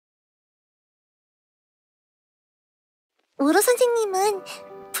오로 선생님은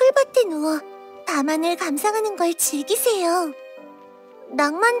풀밭에 누워 밤하늘 감상하는 걸 즐기세요.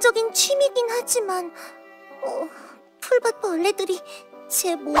 낭만적인 취미긴 하지만 풀밭 벌레들이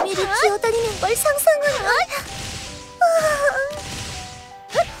제 몸 위를 기어다니는 걸 상상하면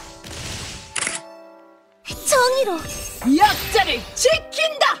정의로 약자를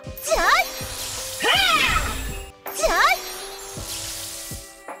지킨다! 짠! 짠!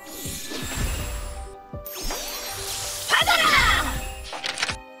 받아라!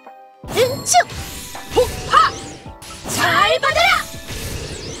 응축! 폭파! 잘 받아라!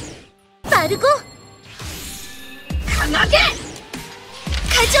 빠르고 강하게!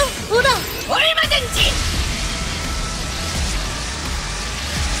 가져오라! 얼마든지!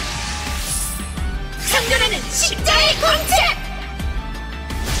 상전하는 십자의 광채!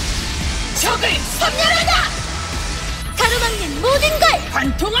 적을 섬멸하다! 가로막는 모든 걸!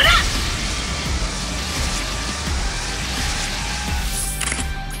 관통하라!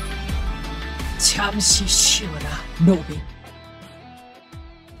 잠시 쉬어라, 로빈.